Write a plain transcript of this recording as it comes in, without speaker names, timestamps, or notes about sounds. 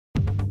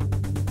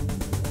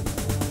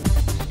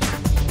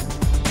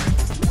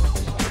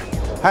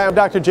Hi, I'm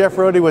Dr. Jeff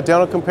Rohde with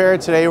Dentalcompare.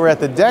 Today we're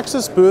at the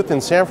DEXIS booth in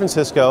San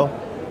Francisco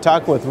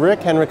talking with Rick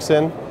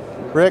Henriksen.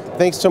 Rick,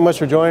 thanks so much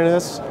for joining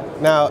us.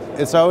 Now,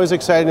 it's always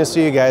exciting to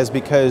see you guys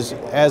because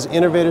as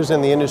innovators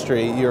in the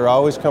industry, you're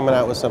always coming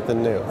out with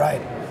something new.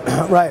 Right,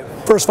 right.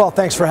 First of all,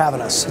 thanks for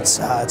having us. It's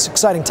an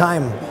exciting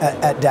time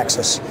at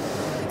DEXIS.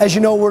 As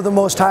you know, we're the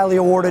most highly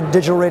awarded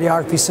digital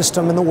radiography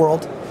system in the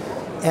world.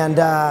 And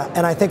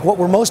I think what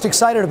we're most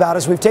excited about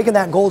is we've taken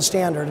that gold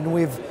standard and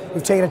we've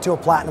taken it to a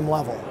platinum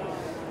level.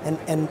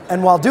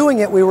 And while doing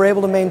it, we were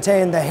able to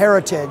maintain the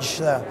heritage,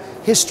 the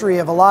history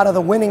of a lot of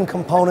the winning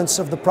components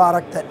of the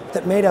product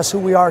that made us who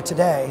we are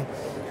today,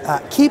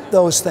 keep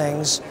those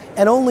things,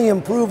 and only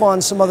improve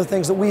on some other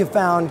things that we have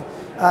found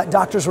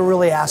doctors were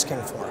really asking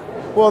for.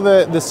 Well,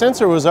 the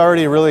sensor was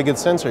already a really good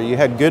sensor. You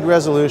had good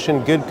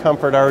resolution, good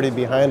comfort already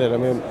behind it. I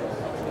mean,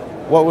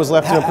 what was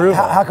left to improve?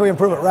 How can we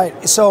improve it?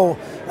 Right. So,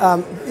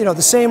 you know,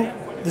 the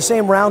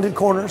same rounded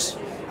corners,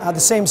 the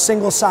same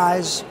single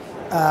size,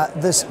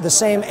 the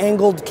same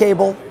angled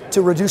cable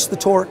to reduce the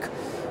torque.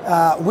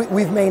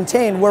 We've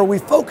maintained. Where we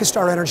focused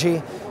our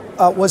energy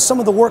was some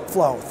of the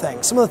workflow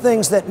things, some of the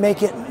things that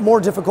make it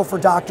more difficult for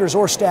doctors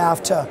or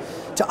staff to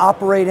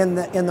operate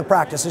in the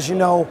practice. As you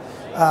know,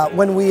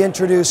 when we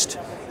introduced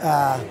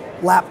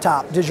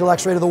laptop digital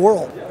X-ray to the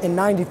world in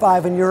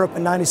 '95 in Europe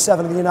and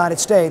 '97 in the United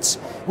States,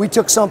 we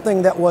took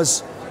something that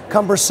was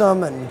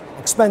cumbersome and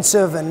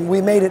expensive and we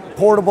made it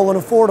portable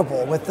and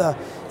affordable with the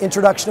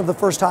introduction of the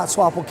first hot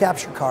swappable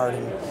capture card,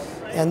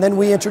 and then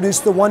we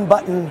introduced the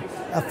one-button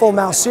full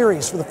mouse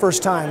series for the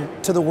first time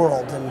to the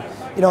world, and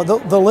you know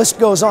the list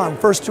goes on.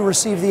 First to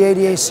receive the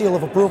ADA seal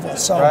of approval.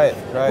 So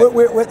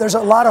right. There's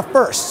a lot of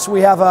firsts. We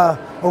have a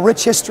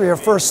rich history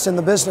of firsts in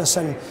the business,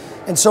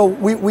 and so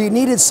we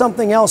needed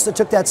something else that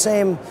took that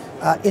same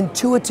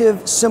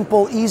intuitive,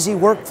 simple, easy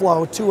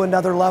workflow to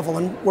another level.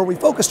 And where we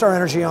focused our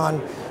energy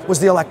on was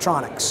the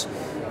electronics.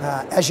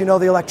 As you know,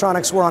 the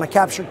electronics were on a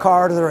capture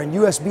card. They're in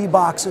USB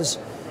boxes.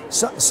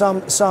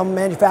 Some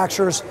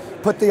manufacturers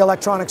put the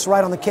electronics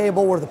right on the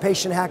cable where the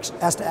patient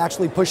has to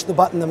actually push the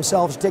button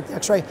themselves to take the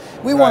X-ray.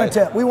 We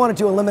wanted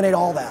to eliminate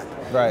all that.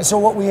 Right. And so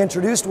what we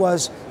introduced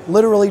was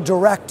literally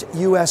direct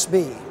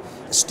USB,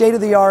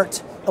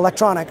 state-of-the-art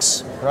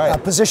electronics,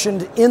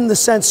 positioned in the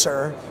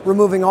sensor,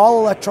 removing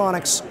all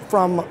electronics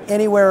from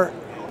anywhere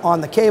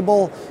on the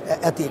cable,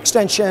 at the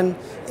extension,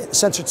 the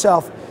sensor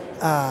itself.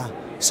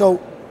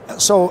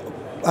 So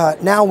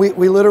now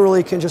we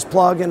literally can just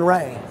plug and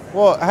ray.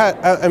 Well,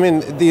 I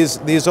mean,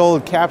 these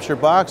old capture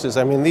boxes,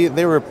 I mean,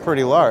 they were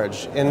pretty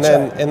large. And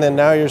then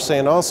now you're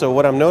saying also,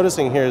 what I'm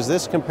noticing here is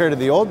this compared to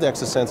the old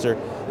DEXIS sensor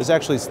is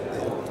actually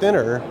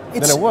thinner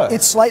than it was.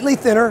 It's slightly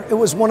thinner. It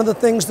was one of the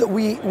things that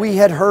we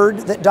had heard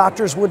that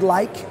doctors would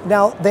like.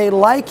 Now, they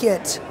like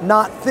it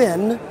not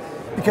thin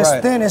because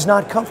thin is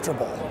not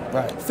comfortable.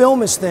 Right.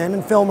 Film is thin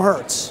and film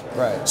hurts.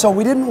 Right. So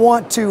we didn't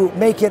want to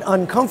make it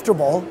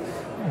uncomfortable,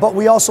 but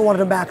we also wanted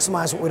to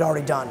maximize what we'd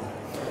already done.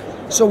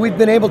 So we've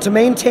been able to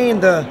maintain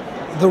the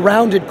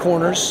rounded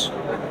corners,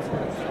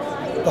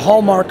 the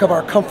hallmark of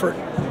our comfort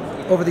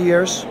over the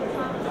years,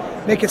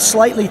 make it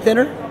slightly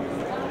thinner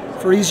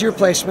for easier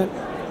placement,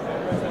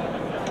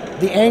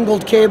 the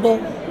angled cable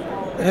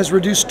that has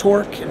reduced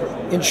torque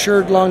and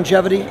ensured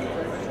longevity,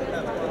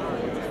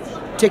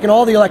 taken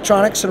all the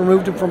electronics and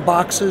removed them from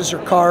boxes or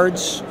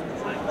cards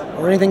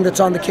or anything that's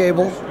on the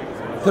cable,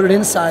 put it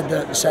inside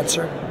the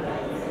sensor,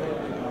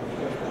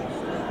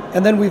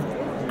 and then we've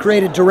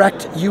created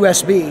direct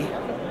USB,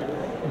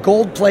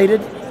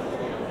 gold-plated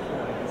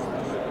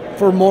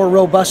for more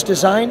robust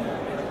design.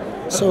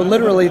 So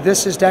literally,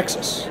 this is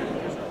DEXIS.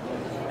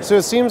 So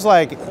it seems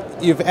like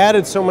you've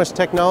added so much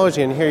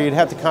technology in here, you'd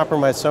have to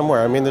compromise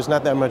somewhere. I mean, there's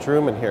not that much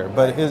room in here.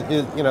 But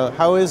you know,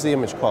 how is the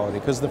image quality?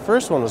 Because the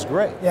first one was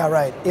great. Yeah,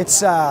 right.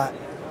 It's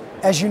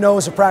as you know,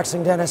 as a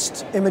practicing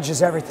dentist, image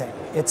is everything.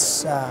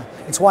 It's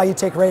why you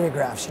take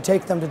radiographs. You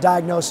take them to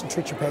diagnose and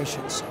treat your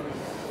patients.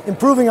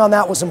 Improving on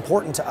that was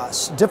important to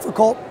us.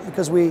 Difficult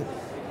because we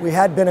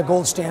had been a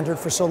gold standard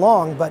for so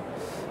long, but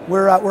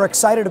we're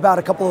excited about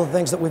a couple of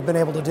things that we've been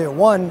able to do.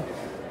 One,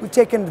 we've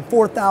taken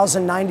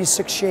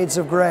 4,096 shades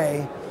of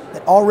gray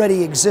that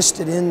already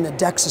existed in the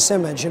DEXIS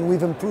image, and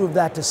we've improved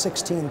that to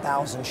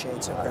 16,000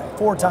 shades of gray,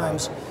 4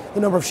 times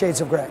the number of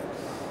shades of gray.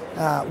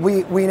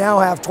 We now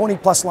have 20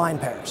 plus line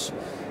pairs.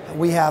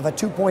 We have a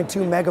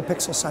 2.2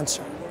 megapixel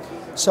sensor.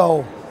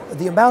 So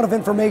the amount of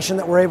information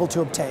that we're able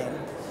to obtain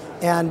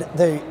and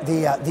the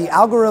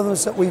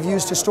algorithms that we've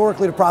used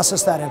historically to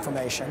process that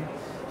information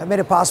have made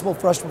it possible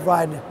for us to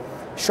provide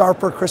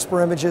sharper,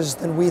 crisper images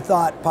than we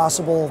thought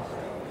possible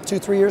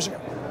 2-3 years ago.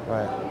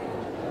 Right.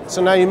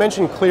 So now you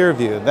mentioned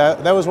ClearView.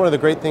 That was one of the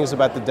great things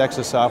about the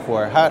DEXIS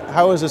software.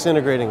 How is this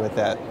integrating with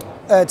that?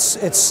 It's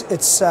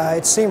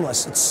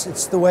seamless.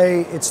 It's the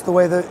way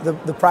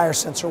the prior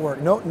sensor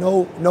worked.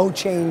 No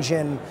change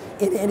in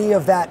any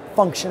of that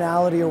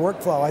functionality or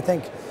workflow. I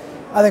think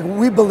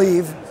we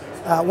believe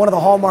one of the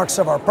hallmarks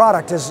of our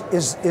product is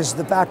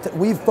the fact that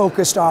we've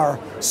focused our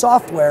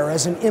software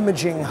as an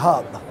imaging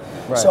hub.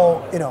 Right.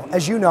 So,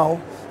 as you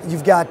know,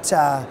 you've got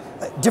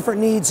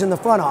different needs in the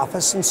front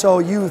office, and so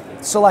you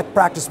select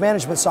practice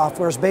management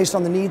softwares based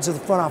on the needs of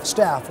the front office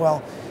staff.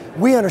 Well,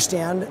 we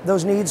understand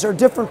those needs are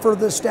different for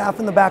the staff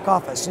in the back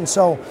office, and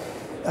so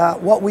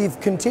what we've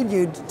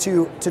continued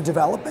to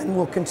develop and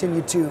will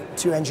continue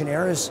to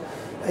engineer is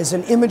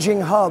an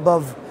imaging hub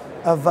of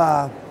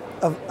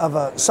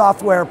a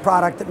software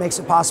product that makes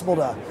it possible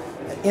to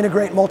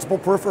integrate multiple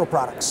peripheral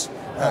products,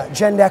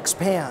 Gendex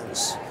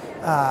pans,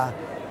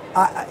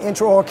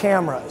 intraoral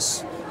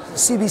cameras,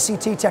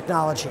 CBCT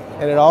technology.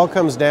 And it all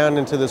comes down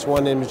into this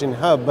one imaging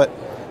hub. But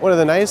one of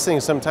the nice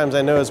things sometimes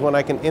I know is when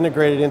I can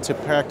integrate it into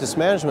practice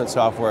management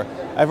software,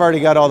 I've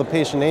already got all the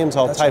patient names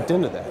all typed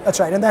into that.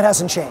 That's right, and that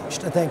hasn't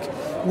changed. I think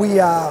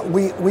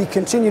we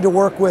continue to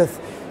work with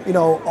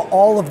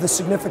all of the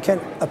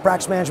significant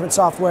practice management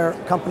software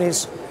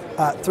companies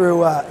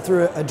through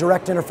a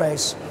direct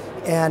interface.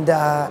 And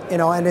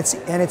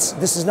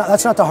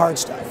that's not the hard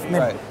stuff. I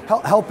mean, right.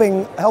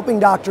 helping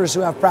doctors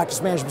who have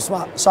practice management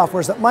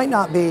softwares that might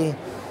not be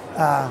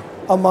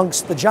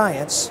amongst the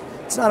giants,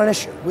 it's not an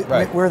issue.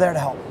 We're there to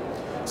help.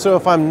 So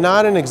if I'm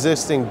not an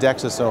existing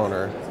DEXIS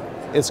owner,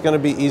 it's going to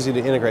be easy to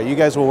integrate. You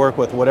guys will work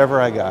with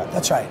whatever I got.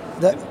 That's right.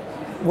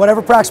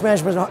 Whatever practice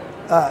management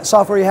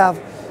software you have,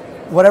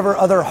 whatever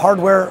other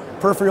hardware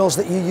peripherals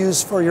that you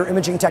use for your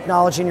imaging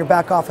technology in your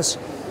back office,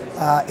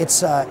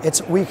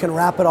 we can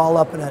wrap it all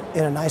up in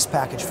a nice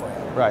package for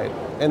you. Right.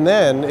 And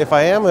then if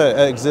I am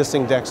an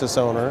existing DEXIS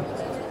owner,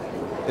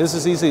 this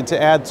is easy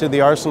to add to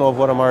the arsenal of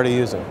what I'm already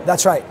using.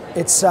 That's right.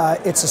 It's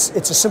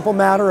a simple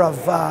matter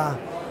of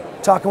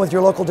talking with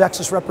your local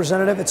DEXIS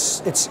representative.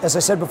 It's as I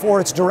said before,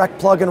 it's direct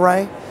plug and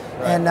ray,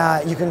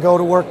 and you can go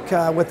to work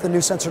with the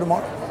new sensor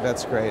tomorrow.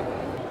 That's great.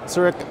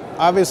 So Rick,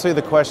 obviously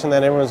the question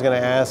that everyone's going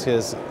to ask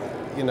is,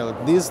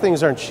 these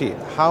things aren't cheap.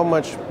 How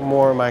much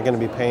more am I going to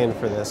be paying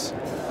for this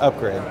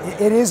upgrade?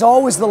 It is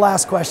always the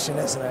last question,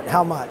 isn't it?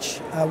 How much?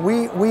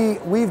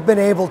 We've been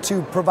able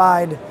to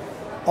provide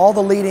all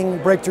the leading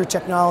breakthrough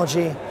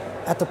technology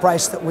at the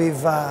price that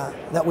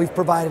we've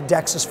provided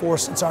DEXIS for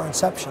since our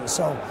inception.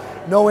 So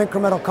no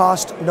incremental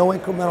cost, no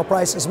incremental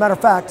price. As a matter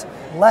of fact,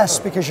 less,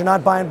 because you're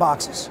not buying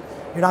boxes,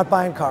 you're not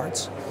buying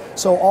cards.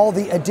 So all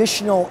the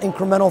additional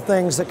incremental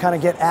things that kind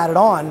of get added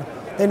on,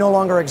 they no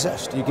longer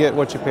exist. You get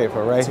what you pay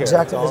for, right here.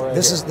 Exactly.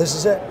 This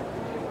is it.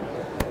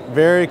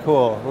 Very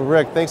cool. Well,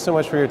 Rick, thanks so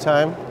much for your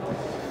time.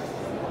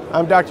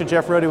 I'm Dr.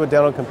 Jeff Rohde with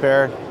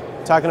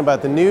Dentalcompare, talking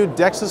about the new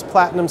DEXIS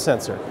Platinum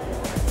sensor.